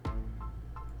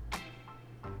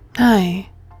Hi,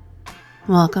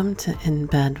 welcome to In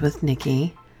Bed with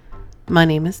Nikki. My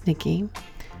name is Nikki,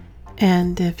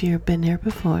 and if you've been here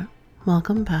before,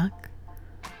 welcome back.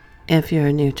 If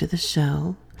you're new to the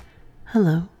show,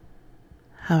 hello,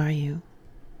 how are you?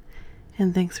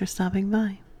 And thanks for stopping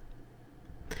by.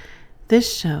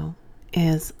 This show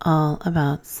is all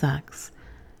about sex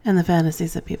and the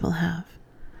fantasies that people have.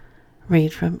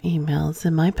 Read from emails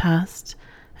in my past,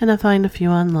 and I find a few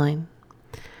online.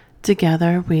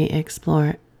 Together, we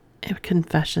explore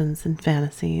confessions and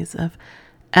fantasies of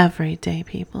everyday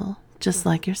people, just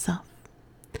like yourself.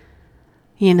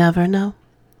 You never know.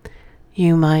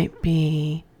 You might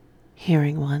be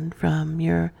hearing one from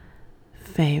your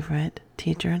favorite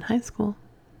teacher in high school.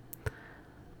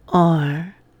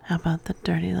 Or how about the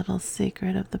dirty little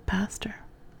secret of the pastor?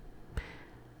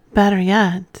 Better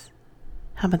yet,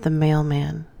 how about the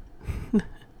mailman?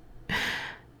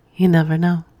 You never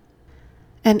know.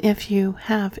 And if you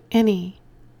have any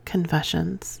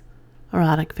confessions,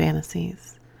 erotic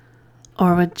fantasies,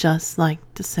 or would just like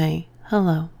to say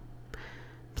hello,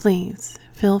 please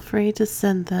feel free to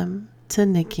send them to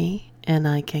Nikki,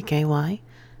 Nikky,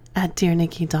 at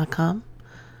dearnikki.com,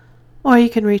 or you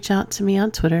can reach out to me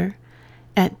on Twitter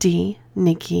at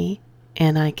dnikki,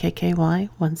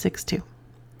 Nikky162.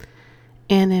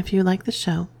 And if you like the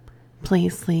show,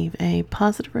 please leave a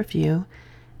positive review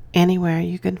anywhere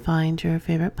you can find your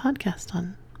favorite podcast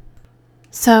on.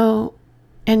 So,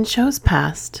 in shows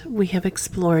past, we have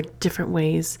explored different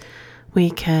ways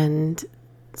we can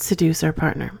seduce our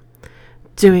partner,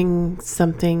 doing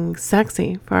something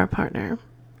sexy for our partner.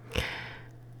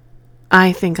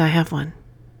 I think I have one.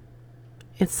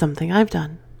 It's something I've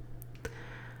done.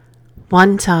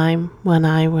 One time when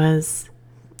I was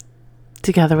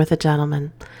together with a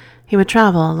gentleman, he would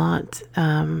travel a lot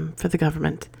for the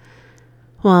government.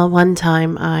 Well, one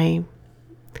time I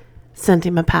sent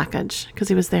him a package because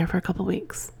he was there for a couple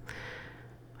weeks.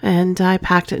 And I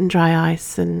packed it in dry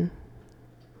ice and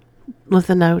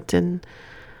with a note, and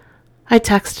I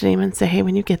texted him and said, hey,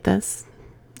 when you get this,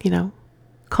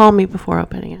 call me before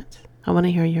opening it. I want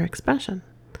to hear your expression.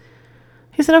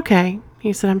 He said, okay.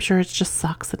 He said, I'm sure it's just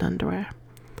socks and underwear.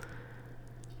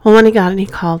 Well, when he got it, he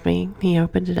called me. He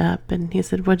opened it up and he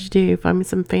said, what'd you do? Find me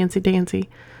some fancy dancy,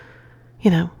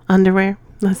 underwear?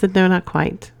 I said, no, not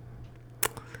quite.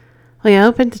 Well, he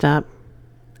opened it up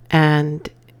and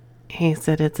he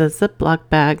said, it's a Ziploc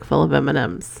bag full of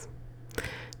M&Ms.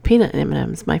 Peanut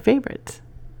M&Ms, my favorite.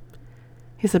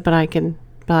 He said, but I can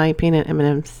buy peanut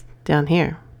M&Ms down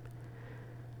here.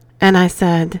 And I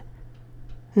said,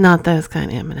 not those kind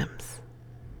of M&Ms.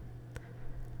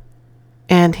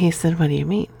 And he said, what do you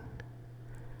mean?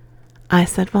 I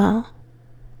said, well,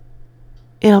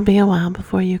 it'll be a while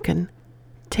before you can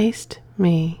taste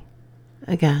me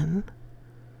again.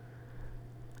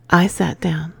 I sat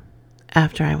down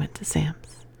after I went to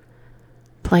Sam's,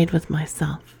 played with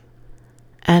myself,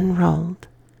 and rolled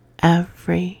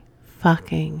every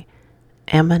fucking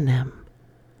M&M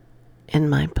in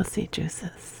my pussy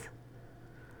juices.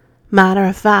 Matter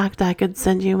of fact, I could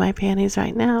send you my panties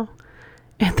right now,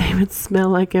 and they would smell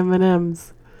like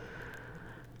M&Ms.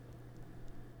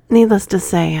 Needless to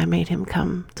say, I made him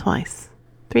come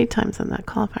 3 times on that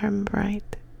call, if I remember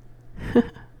right.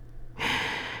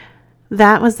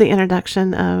 That was the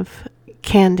introduction of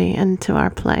candy into our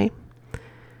play.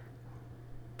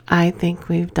 I think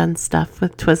we've done stuff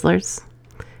with Twizzlers.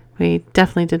 We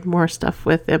definitely did more stuff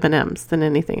with M&Ms than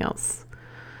anything else.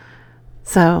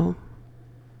 So,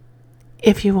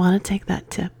 if you want to take that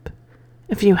tip,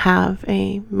 if you have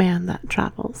a man that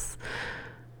travels,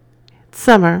 it's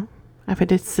summer, I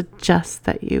would suggest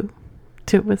that you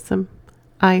do it with some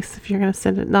ice. If you're going to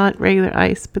send it, not regular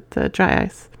ice, but the dry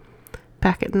ice,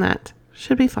 pack it in that.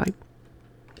 Should be fine.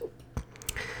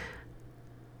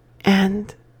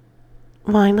 And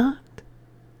why not?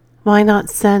 Why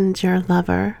not send your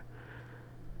lover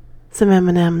some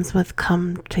M&Ms with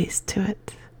cum taste to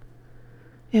it,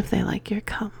 if they like your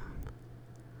cum?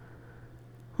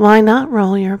 Why not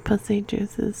roll your pussy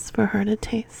juices for her to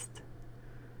taste?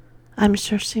 I'm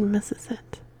sure she misses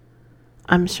it.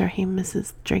 I'm sure he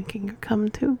misses drinking your cum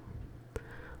too,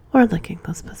 or licking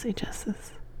those pussy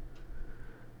juices.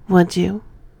 Would you?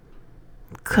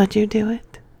 Could you do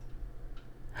it?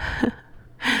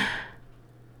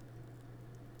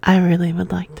 I really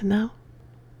would like to know.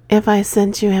 If I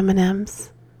sent you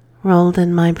M&Ms rolled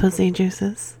in my pussy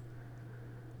juices,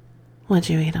 would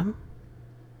you eat them?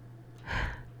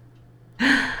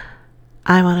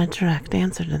 I want a direct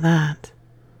answer to that.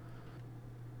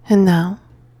 And now,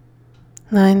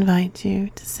 I invite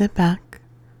you to sit back,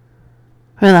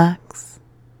 relax,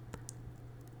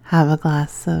 have a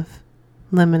glass of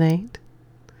lemonade,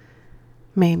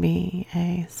 maybe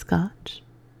a scotch,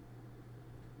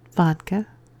 vodka,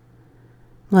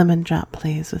 lemon drop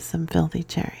please with some filthy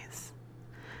cherries.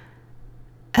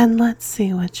 And let's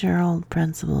see what your old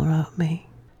principal wrote me.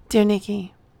 Dear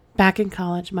Nikki, back in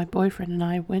college, my boyfriend and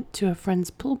I went to a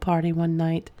friend's pool party one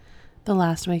night the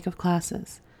last week of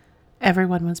classes.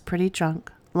 Everyone was pretty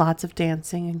drunk, lots of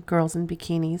dancing and girls in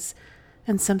bikinis,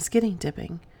 and some skinny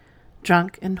dipping.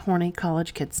 Drunk and horny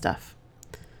college kid stuff.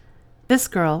 This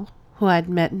girl, who I'd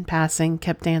met in passing,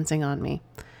 kept dancing on me,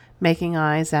 making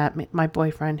eyes at my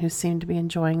boyfriend, who seemed to be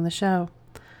enjoying the show.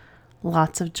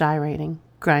 Lots of gyrating,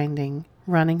 grinding,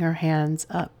 running her hands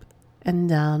up and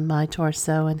down my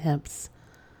torso and hips.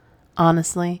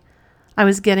 Honestly, I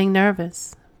was getting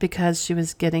nervous because she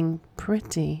was getting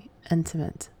pretty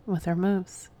intimate with her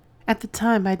moves. At the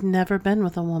time, I'd never been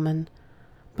with a woman,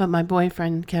 but my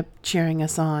boyfriend kept cheering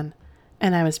us on,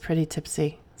 and I was pretty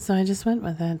tipsy, so I just went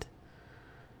with it.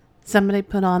 Somebody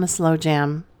put on a slow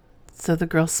jam, so the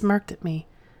girl smirked at me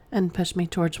and pushed me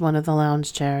towards one of the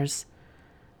lounge chairs.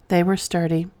 They were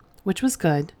sturdy, which was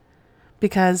good,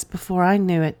 because before I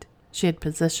knew it, she had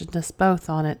positioned us both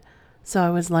on it, so I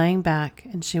was laying back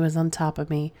and she was on top of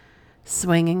me,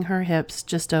 swinging her hips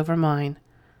just over mine.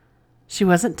 She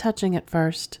wasn't touching at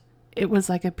first. It was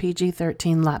like a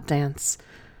PG-13 lap dance,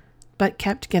 but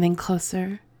kept getting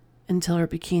closer until her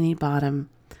bikini bottom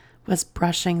was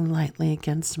brushing lightly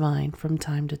against mine from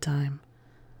time to time.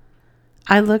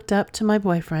 I looked up to my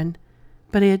boyfriend,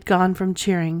 but he had gone from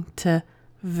cheering to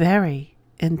very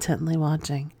intently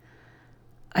watching.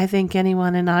 I think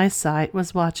anyone in eyesight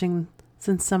was watching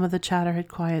since some of the chatter had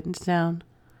quietened down.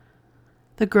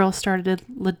 The girl started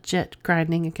legit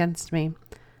grinding against me.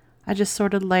 I just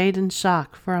sort of laid in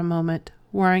shock for a moment,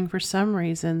 worrying for some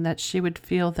reason that she would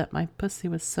feel that my pussy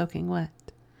was soaking wet.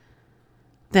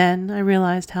 Then I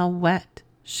realized how wet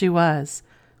she was,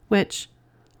 which,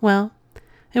 well,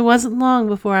 it wasn't long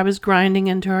before I was grinding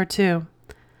into her too.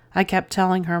 I kept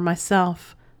telling her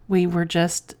myself we were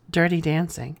just dirty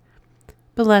dancing.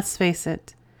 But let's face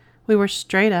it, we were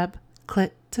straight up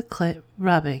clit to clit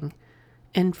rubbing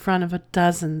in front of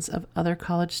dozens of other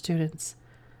college students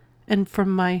and from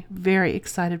my very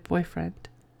excited boyfriend.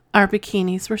 Our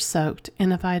bikinis were soaked,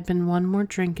 and if I had been one more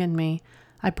drink in me,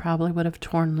 I probably would have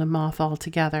torn them off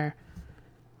altogether.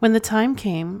 When the time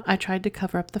came, I tried to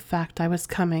cover up the fact I was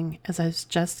coming, as I was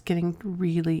just getting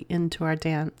really into our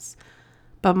dance.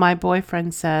 But my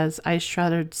boyfriend says I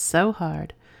shuddered so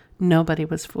hard, nobody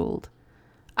was fooled.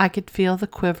 I could feel the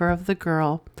quiver of the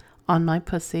girl on my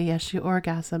pussy as she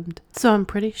orgasmed, so I'm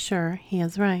pretty sure he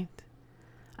is right.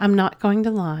 I'm not going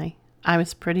to lie, I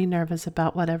was pretty nervous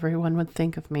about what everyone would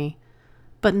think of me,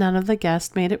 but none of the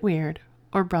guests made it weird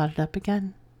or brought it up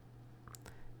again.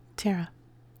 Tara.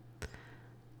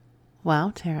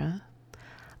 Wow, Tara.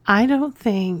 I don't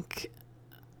think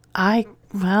I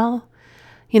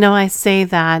say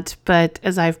that, but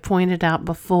as I've pointed out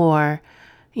before,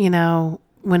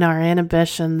 when our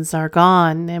inhibitions are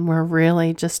gone and we're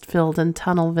really just filled in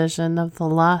tunnel vision of the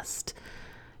lust,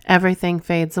 everything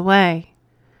fades away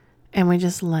and we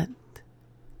just let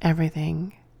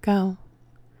everything go.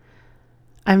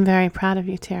 I'm very proud of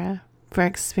you, Tara, for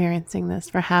experiencing this,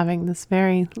 for having this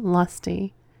very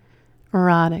lusty,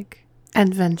 erotic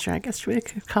adventure, I guess we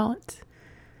could call it.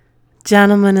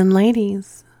 Gentlemen and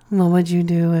ladies, what would you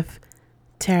do if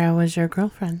Tara was your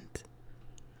girlfriend?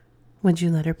 Would you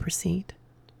let her proceed?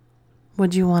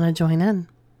 Would you want to join in?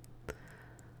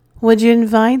 Would you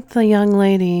invite the young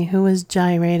lady who was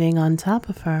gyrating on top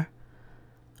of her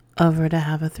over to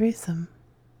have a threesome?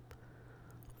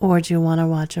 Or do you want to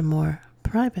watch a more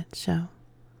private show?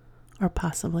 Or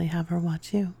possibly have her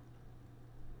watch you?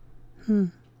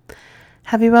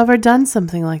 Have you ever done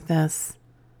something like this?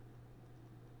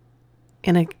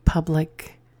 In a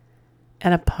public,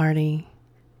 at a party,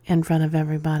 in front of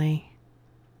everybody?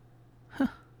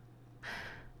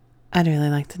 I'd really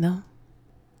like to know.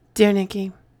 Dear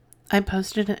Nikki, I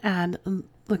posted an ad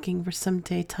looking for some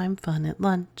daytime fun at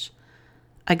lunch.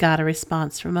 I got a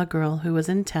response from a girl who was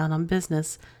in town on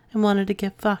business and wanted to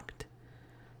get fucked.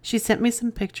 She sent me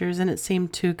some pictures and it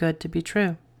seemed too good to be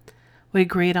true. We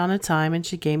agreed on a time and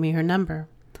she gave me her number.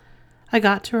 I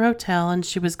got to her hotel and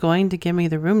she was going to give me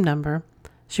the room number.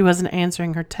 She wasn't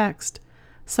answering her text,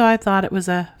 so I thought it was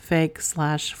a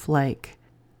fake/flake.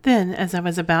 Then, as I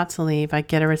was about to leave, I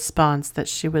get a response that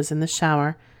she was in the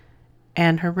shower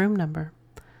and her room number.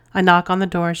 I knock on the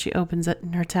door. She opens it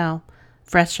in her towel,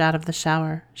 fresh out of the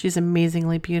shower. She's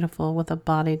amazingly beautiful with a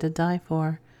body to die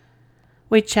for.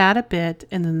 We chat a bit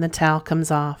and then the towel comes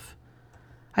off.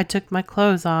 I took my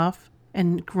clothes off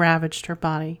and ravaged her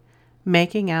body,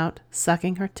 making out,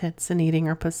 sucking her tits, and eating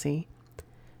her pussy.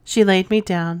 She laid me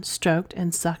down, stroked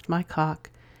and sucked my cock,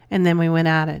 and then we went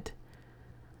at it.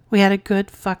 We had a good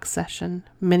fuck session,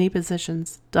 many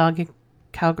positions, doggy,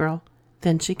 cowgirl.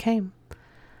 Then she came.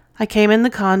 I came in the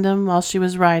condom while she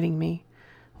was riding me.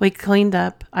 We cleaned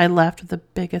up. I left with the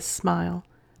biggest smile.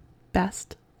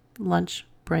 Best lunch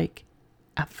break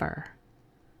ever.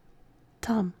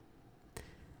 Tom.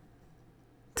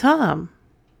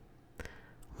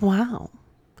 Wow.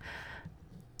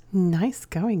 Nice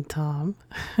going, Tom.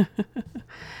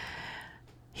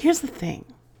 Here's the thing.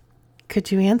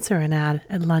 Could you answer an ad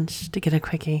at lunch to get a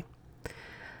quickie?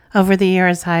 Over the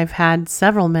years, I've had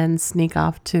several men sneak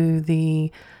off to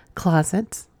the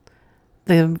closet,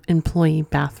 the employee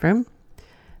bathroom,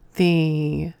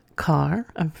 the car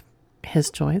of his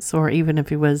choice, or even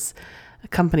if it was a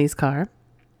company's car.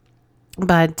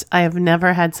 But I have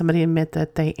never had somebody admit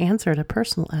that they answered a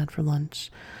personal ad for lunch.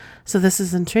 So this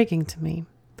is intriguing to me.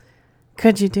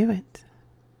 Could you do it?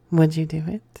 Would you do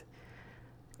it?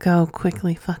 Go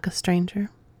quickly fuck a stranger?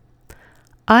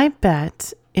 I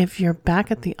bet if you're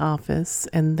back at the office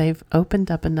and they've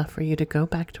opened up enough for you to go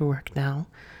back to work now,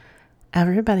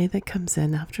 everybody that comes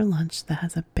in after lunch that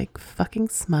has a big fucking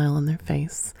smile on their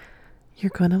face, you're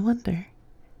going to wonder,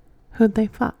 who'd they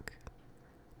fuck?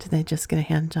 Did they just get a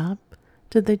hand job?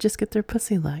 Did they just get their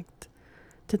pussy licked?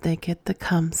 Did they get the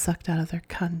cum sucked out of their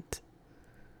cunt?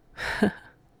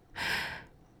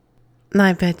 And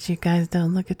I bet you guys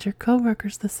don't look at your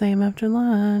coworkers the same after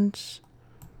lunch.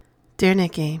 Dear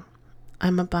Nikki,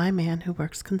 I'm a bi man who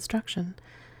works construction.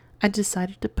 I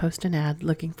decided to post an ad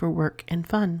looking for work and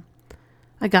fun.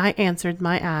 A guy answered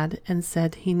my ad and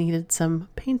said he needed some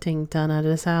painting done at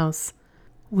his house.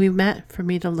 We met for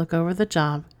me to look over the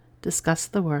job, discuss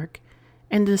the work,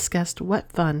 and discussed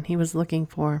what fun he was looking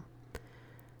for.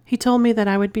 He told me that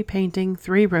I would be painting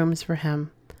 3 rooms for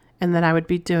him, and that I would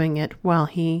be doing it while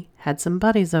he had some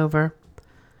buddies over.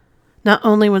 Not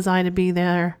only was I to be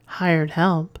their hired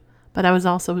help, but I was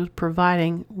also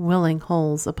providing willing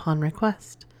holes upon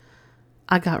request.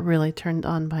 I got really turned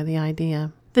on by the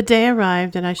idea. The day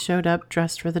arrived and I showed up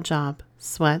dressed for the job,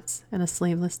 sweats and a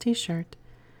sleeveless t-shirt.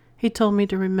 He told me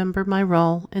to remember my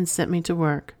role and sent me to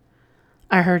work.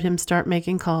 I heard him start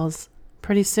making calls.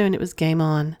 Pretty soon it was game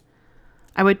on.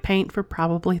 I would paint for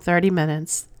probably 30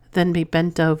 minutes, then be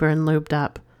bent over and lubed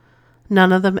up.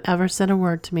 None of them ever said a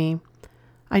word to me.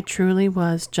 I truly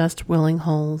was just willing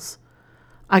holes.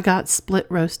 I got split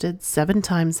roasted 7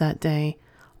 times that day.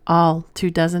 All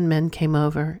 24 men came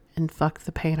over and fucked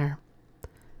the painter.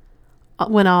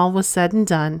 When all was said and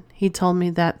done, he told me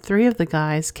that 3 of the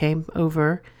guys came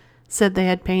over, said they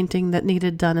had painting that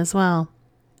needed done as well.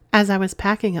 As I was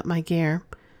packing up my gear,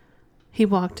 he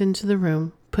walked into the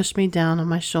room, pushed me down on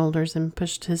my shoulders, and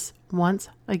pushed his once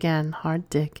again hard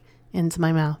dick into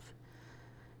my mouth.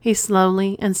 He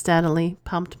slowly and steadily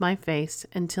pumped my face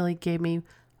until he gave me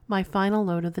my final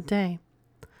load of the day.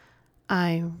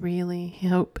 I really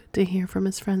hope to hear from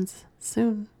his friends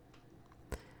soon.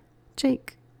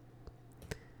 Jake.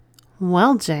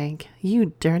 Well, Jake,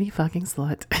 you dirty fucking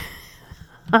slut.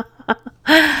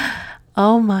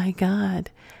 Oh my God.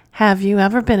 Have you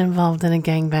ever been involved in a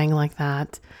gangbang like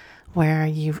that, where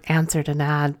you've answered an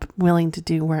ad willing to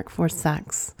do work for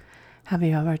sex? Have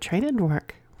you ever traded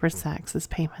work for sex as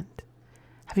payment?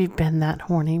 Have you been that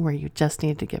horny where you just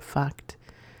need to get fucked?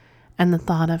 And the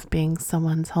thought of being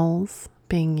someone's holes,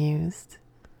 being used,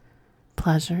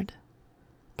 pleasuring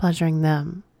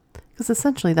them. Because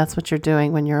essentially that's what you're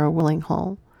doing when you're a willing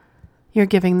hole. You're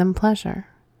giving them pleasure,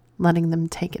 letting them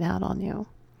take it out on you.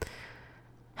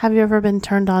 Have you ever been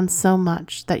turned on so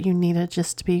much that you needed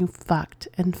just to be fucked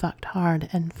and fucked hard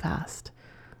and fast?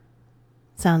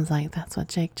 Sounds like that's what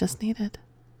Jake just needed.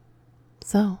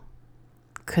 So,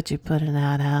 could you put an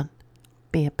ad out?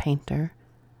 Be a painter?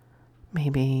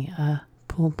 Maybe a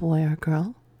pool boy or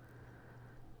girl?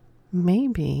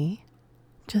 Maybe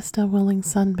just a willing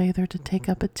sunbather to take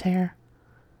up a chair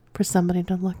for somebody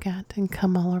to look at and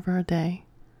come all over a day.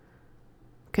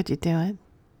 Could you do it?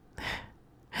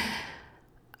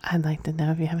 I'd like to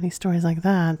know if you have any stories like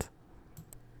that.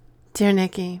 Dear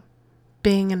Nikki,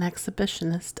 being an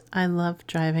exhibitionist, I love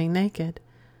driving naked.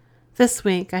 This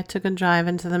week, I took a drive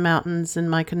into the mountains in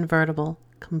my convertible,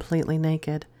 completely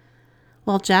naked.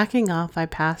 While jacking off, I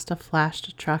passed a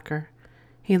flashed trucker.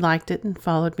 He liked it and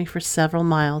followed me for several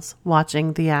miles,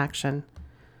 watching the action.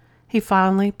 He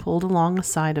finally pulled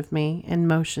alongside of me and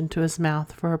motioned to his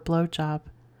mouth for a blowjob.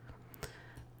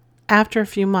 After a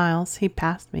few miles, he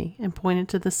passed me and pointed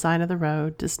to the side of the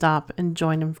road to stop and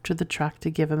join him to the truck to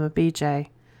give him a BJ.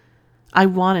 I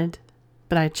wanted,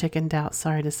 but I chickened out,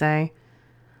 sorry to say.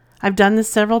 I've done this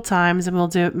several times and will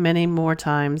do it many more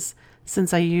times,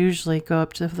 since I usually go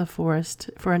up to the forest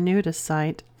for a nudist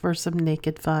site for some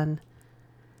naked fun.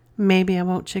 Maybe I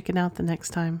won't chicken out the next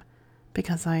time,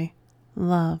 because I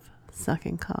love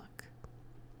sucking cock.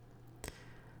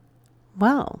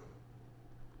 Well,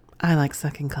 I like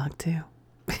sucking cock too.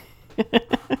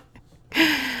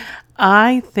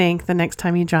 I think the next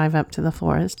time you drive up to the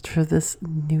forest for this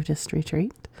nudist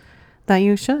retreat, that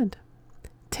you should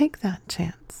take that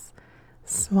chance.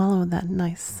 Swallow that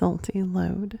nice salty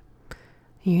load.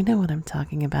 You know what I'm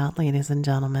talking about, ladies and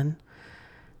gentlemen.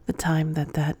 The time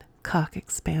that cock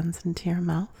expands into your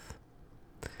mouth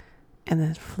and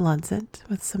then floods it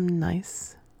with some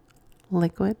nice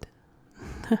liquid.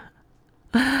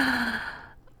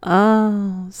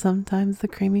 Oh, sometimes the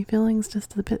creamy feeling's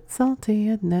just a bit salty,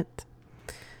 isn't it?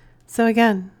 So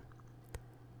again,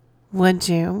 would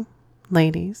you,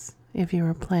 ladies, if you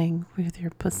were playing with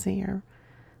your pussy or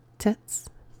tits,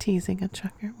 teasing a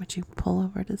trucker, would you pull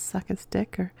over to suck his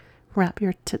dick or wrap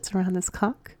your tits around his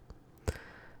cock?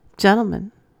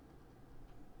 Gentlemen,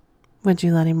 would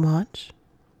you let him watch?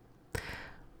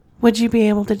 Would you be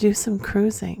able to do some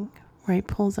cruising where he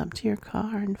pulls up to your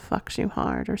car and fucks you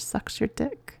hard or sucks your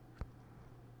dick?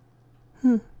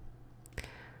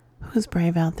 Who's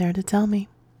brave out there to tell me?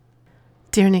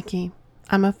 Dear Nikki,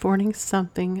 I'm a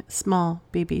 40-something small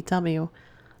BBW.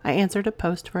 I answered a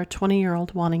post for a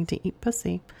 20-year-old wanting to eat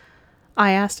pussy.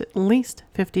 I asked at least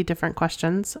 50 different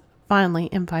questions, finally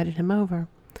invited him over.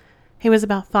 He was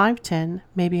about 5'10",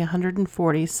 maybe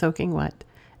 140, soaking wet,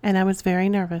 and I was very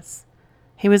nervous.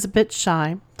 He was a bit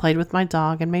shy, played with my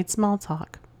dog, and made small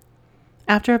talk.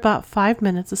 After about 5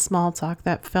 minutes of small talk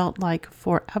that felt like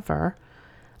forever,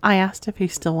 I asked if he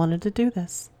still wanted to do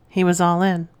this. He was all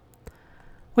in.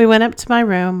 We went up to my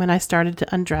room and I started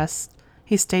to undress.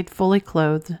 He stayed fully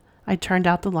clothed. I turned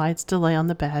out the lights to lay on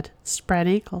the bed,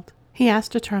 spread-eagled. He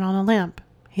asked to turn on a lamp.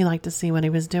 He liked to see what he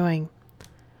was doing.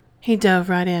 He dove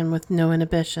right in with no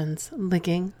inhibitions,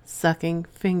 licking, sucking,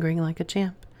 fingering like a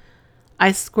champ.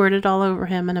 I squirted all over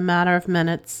him in a matter of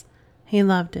minutes. He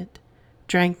loved it,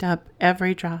 drank up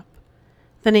every drop.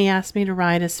 Then he asked me to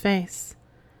ride his face.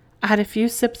 I had a few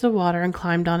sips of water and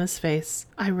climbed on his face.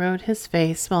 I rode his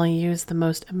face while he used the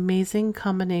most amazing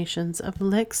combinations of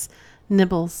licks,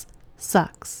 nibbles,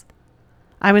 sucks.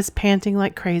 I was panting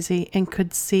like crazy and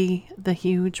could see the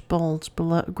huge bulge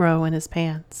grow in his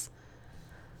pants.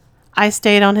 I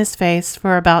stayed on his face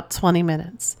for about 20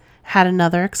 minutes, had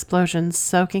another explosion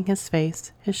soaking his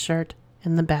face, his shirt,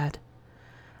 in the bed.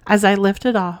 As I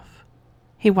lifted off,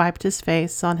 he wiped his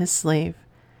face on his sleeve,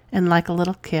 and like a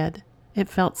little kid, it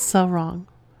felt so wrong,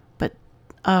 but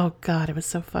oh God, it was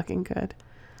so fucking good.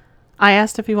 I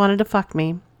asked if he wanted to fuck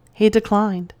me. He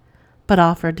declined, but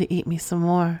offered to eat me some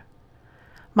more.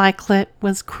 My clit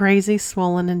was crazy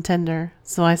swollen and tender,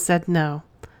 so I said no,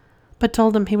 but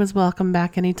told him he was welcome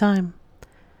back any time.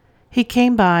 He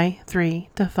came by 3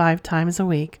 to 5 times a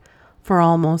week for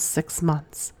almost 6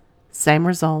 months. Same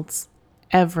results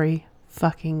every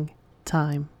fucking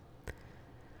time.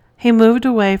 He moved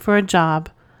away for a job.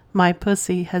 My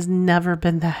pussy has never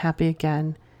been that happy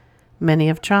again. Many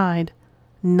have tried.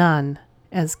 None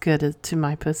as good to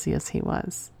my pussy as he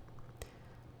was.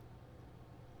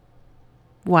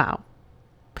 Wow.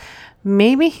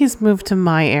 Maybe he's moved to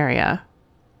my area.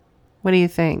 What do you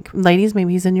think? Ladies,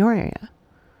 maybe he's in your area.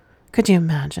 Could you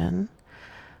imagine?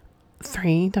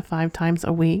 3 to 5 times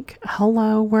a week?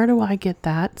 Hello, where do I get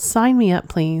that? Sign me up,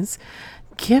 please.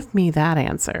 Give me that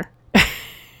answer.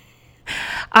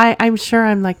 I'm sure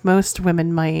I'm like most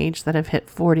women my age that have hit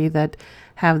 40 that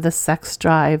have the sex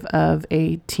drive of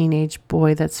a teenage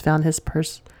boy that's found his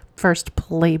first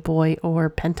Playboy or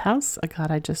Penthouse. Oh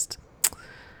God,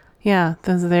 yeah,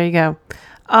 there you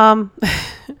go.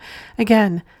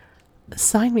 Again,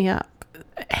 sign me up.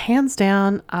 Hands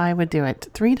down, I would do it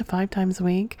 3 to 5 times a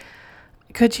week.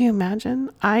 Could you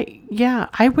imagine?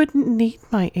 I wouldn't need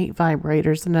my 8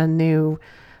 vibrators and a new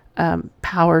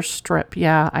power strip.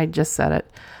 Yeah, I just said it.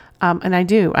 And I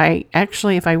do. I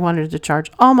actually, if I wanted to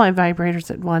charge all my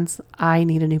vibrators at once, I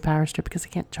need a new power strip because I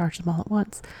can't charge them all at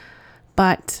once.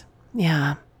 But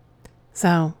yeah.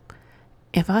 So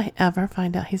if I ever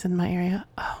find out he's in my area,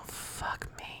 oh, fuck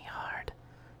me hard.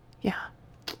 Yeah.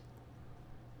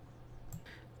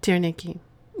 Dear Nikki,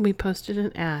 we posted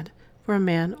an ad for a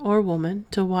man or woman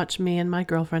to watch me and my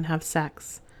girlfriend have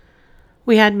sex.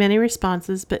 We had many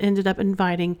responses, but ended up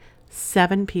inviting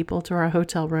 7 people to our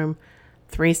hotel room,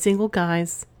 3 single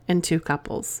guys and 2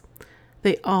 couples.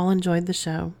 They all enjoyed the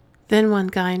show. Then one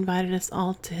guy invited us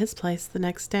all to his place the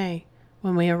next day.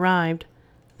 When we arrived,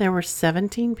 there were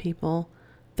 17 people,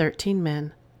 13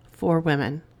 men, 4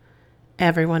 women.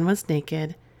 Everyone was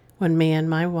naked when me and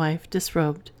my wife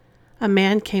disrobed. A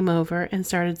man came over and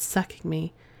started sucking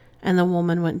me, and the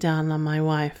woman went down on my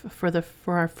wife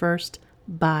for our first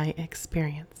bi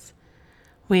experience.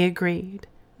 We agreed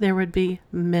there would be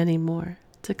many more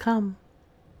to come.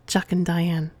 Chuck and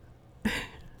Diane.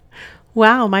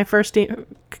 Wow, my first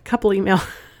couple email.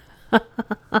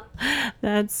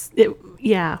 That's it.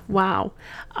 Yeah, wow.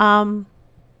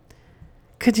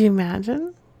 Could you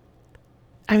imagine?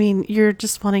 I mean, you're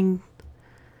just wanting,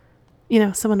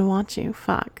 someone to watch you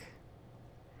fuck.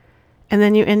 And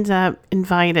then you end up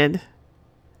invited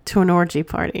to an orgy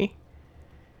party.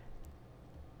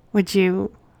 Would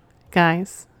you let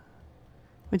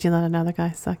another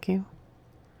guy suck you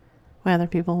while other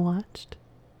people watched?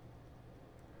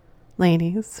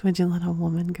 Ladies, would you let a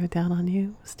woman go down on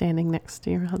you standing next to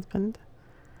your husband?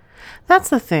 That's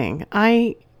the thing.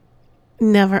 I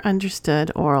never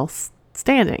understood oral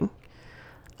standing.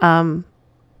 I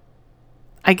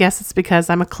guess it's because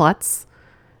I'm a klutz.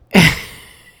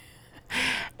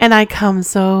 And I come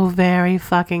so very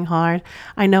fucking hard.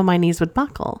 I know my knees would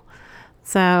buckle.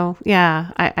 So,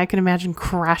 yeah, I can imagine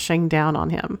crashing down on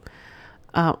him.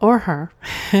 Or her.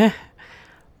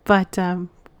 But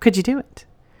could you do it?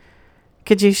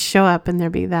 Could you show up and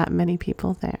there be that many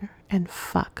people there and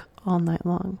fuck all night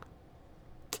long?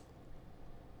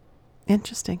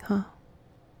 Interesting, huh?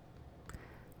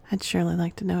 I'd surely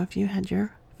like to know if you had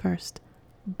your first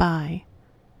bi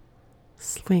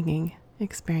swinging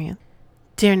experience.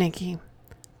 Dear Nikki,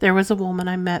 there was a woman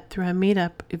I met through a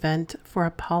meetup event for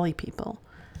a poly people.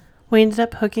 We ended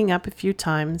up hooking up a few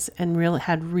times and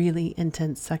had really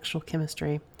intense sexual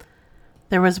chemistry.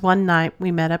 There was one night we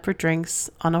met up for drinks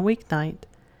on a weeknight.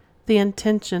 The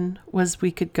intention was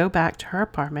we could go back to her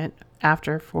apartment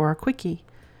after for a quickie.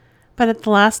 But at the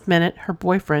last minute, her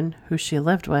boyfriend, who she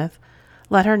lived with,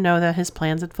 let her know that his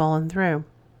plans had fallen through.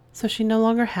 So she no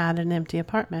longer had an empty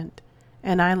apartment,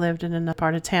 and I lived in another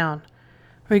part of town.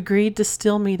 We agreed to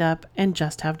still meet up and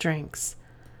just have drinks.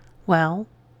 Well,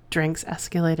 drinks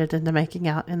escalated into making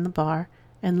out in the bar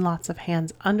and lots of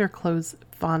hands under clothes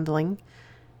fondling.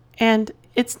 And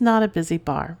it's not a busy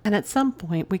bar. And at some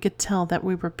point, we could tell that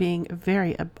we were being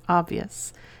very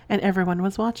obvious and everyone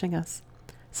was watching us.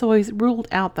 So we ruled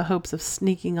out the hopes of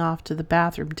sneaking off to the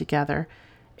bathroom together.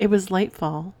 It was late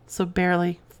fall, so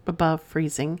barely above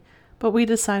freezing, but we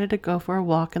decided to go for a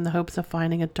walk in the hopes of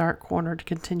finding a dark corner to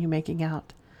continue making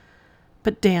out.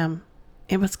 But damn,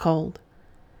 it was cold.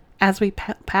 As we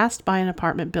passed by an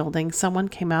apartment building, someone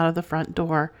came out of the front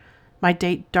door. My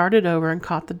date darted over and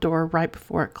caught the door right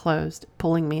before it closed,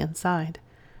 pulling me inside.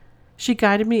 She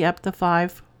guided me up the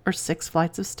 5 or 6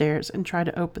 flights of stairs and tried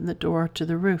to open the door to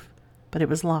the roof, but it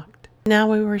was locked.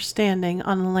 Now we were standing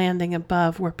on a landing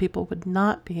above where people would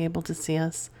not be able to see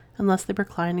us unless they were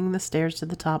climbing the stairs to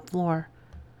the top floor.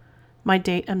 My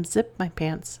date unzipped my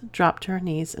pants, dropped to her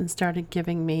knees, and started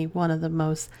giving me one of the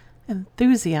most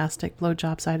enthusiastic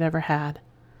blowjobs I'd ever had.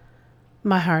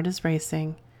 My heart is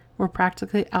racing. We're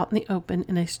practically out in the open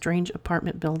in a strange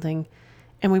apartment building,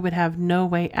 and we would have no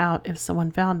way out if someone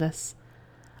found us.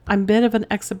 I'm a bit of an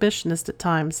exhibitionist at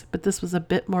times, but this was a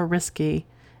bit more risky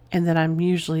and that I'm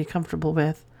usually comfortable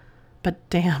with. But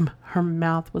damn, her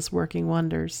mouth was working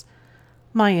wonders.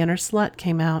 My inner slut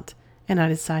came out, and I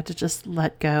decided to just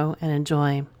let go and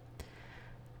enjoy.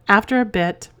 After a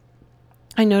bit,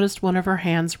 I noticed one of her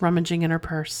hands rummaging in her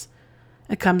purse.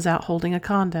 It comes out holding a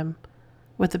condom.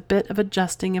 With a bit of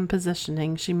adjusting and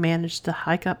positioning, she managed to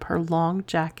hike up her long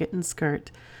jacket and skirt,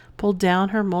 pull down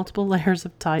her multiple layers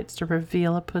of tights to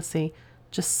reveal a pussy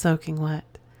just soaking wet.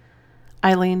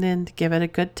 I leaned in to give it a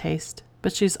good taste,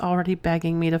 but she's already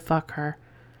begging me to fuck her.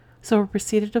 So we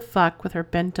proceeded to fuck with her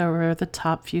bent over the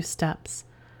top few steps.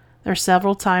 There are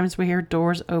several times we hear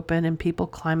doors open and people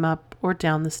climb up or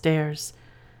down the stairs.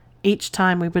 Each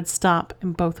time we would stop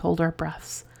and both hold our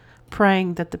breaths,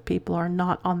 praying that the people are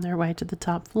not on their way to the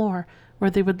top floor, where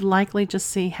they would likely just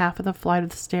see half of the flight of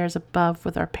the stairs above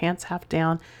with our pants half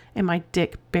down and my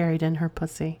dick buried in her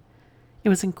pussy. It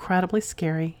was incredibly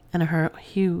scary and a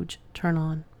huge turn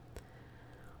on.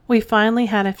 We finally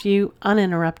had a few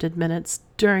uninterrupted minutes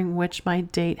during which my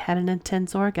date had an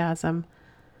intense orgasm.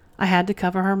 I had to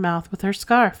cover her mouth with her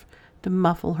scarf to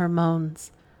muffle her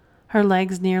moans. Her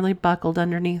legs nearly buckled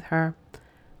underneath her.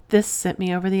 This sent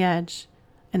me over the edge,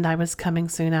 and I was coming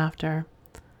soon after.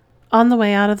 On the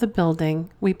way out of the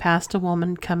building, we passed a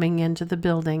woman coming into the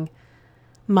building.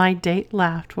 My date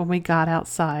laughed when we got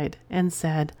outside and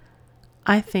said,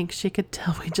 "I think she could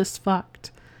tell we just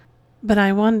fucked. But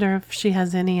I wonder if she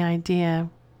has any idea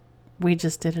we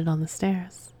just did it on the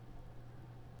stairs."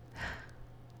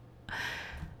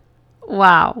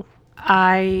 Wow.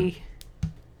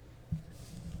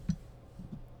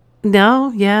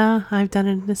 No, yeah, I've done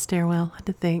it in a stairwell, I had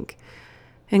to think.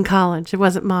 In college. It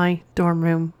wasn't my dorm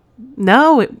room.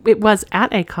 No, it was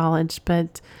at a college,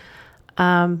 but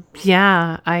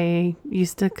yeah, I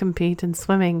used to compete in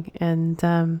swimming.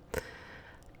 And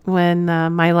when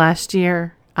my last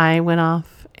year, I went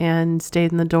off and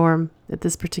stayed in the dorm at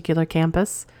this particular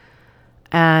campus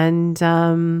and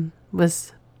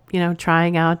was,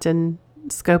 trying out and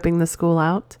scoping the school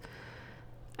out.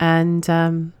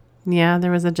 And yeah,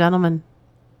 there was a gentleman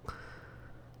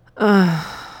kind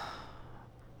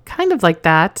of like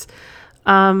that.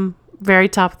 Very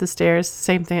top of the stairs,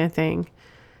 same thing, I think.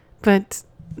 But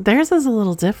theirs is a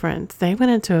little different. They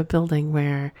went into a building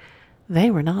where they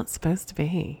were not supposed to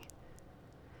be.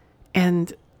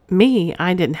 And me,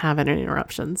 I didn't have any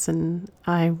interruptions and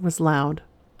I was loud.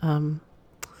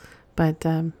 But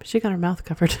she got her mouth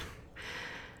covered.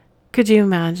 Could you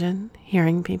imagine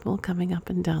hearing people coming up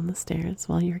and down the stairs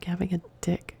while you're having a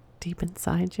dick deep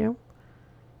inside you?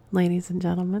 Ladies and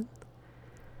gentlemen.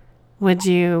 Would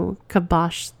you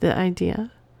kibosh the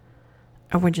idea?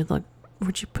 Or would you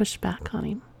push back on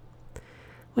him?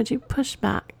 Would you push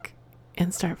back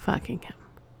and start fucking him?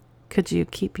 Could you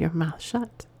keep your mouth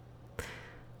shut?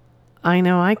 I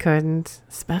know I couldn't,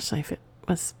 especially if it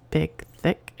was big,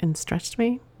 thick, and stretched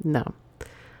me. No.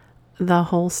 The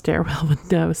whole stairwell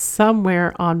would know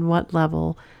somewhere on what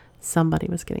level somebody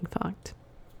was getting fucked.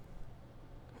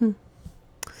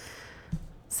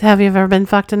 So have you ever been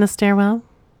fucked in a stairwell?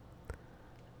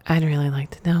 I'd really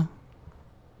like to know.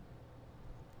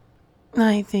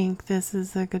 I think this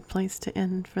is a good place to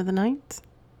end for the night.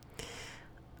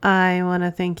 I want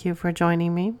to thank you for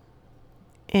joining me.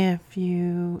 If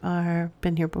you are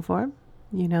been here before,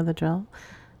 you know the drill.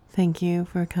 Thank you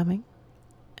for coming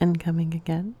and coming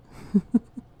again.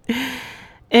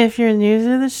 If you're new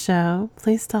to the show,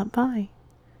 please stop by.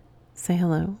 Say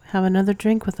hello. Have another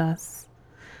drink with us.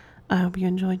 I hope you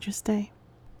enjoyed your stay.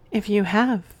 If you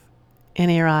have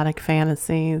any erotic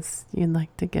fantasies you'd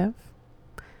like to give,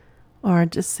 or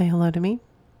just say hello to me,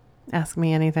 ask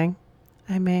me anything,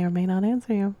 I may or may not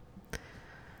answer you.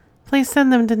 Please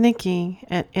send them to Nikki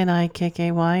at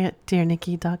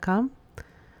nikky@dearnikki.com,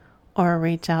 or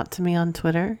reach out to me on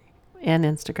Twitter and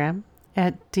Instagram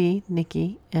at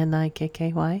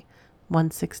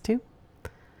dnikky162.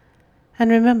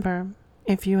 And remember,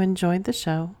 if you enjoyed the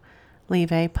show,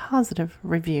 leave a positive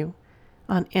review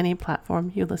on any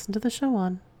platform you listen to the show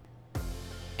on.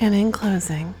 And in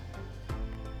closing,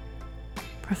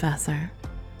 Professor,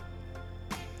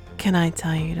 can I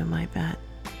tie you to my bed,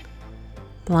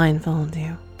 blindfold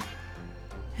you,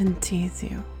 and tease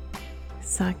you,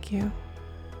 suck you,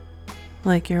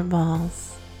 lick your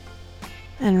balls,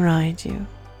 and ride you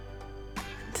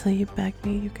until you beg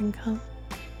me you can come?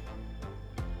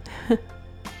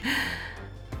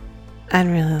 I'd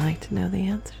really like to know the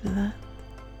answer to that.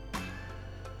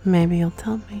 Maybe you'll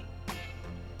tell me.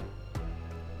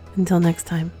 Until next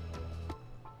time.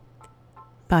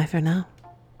 Bye for now.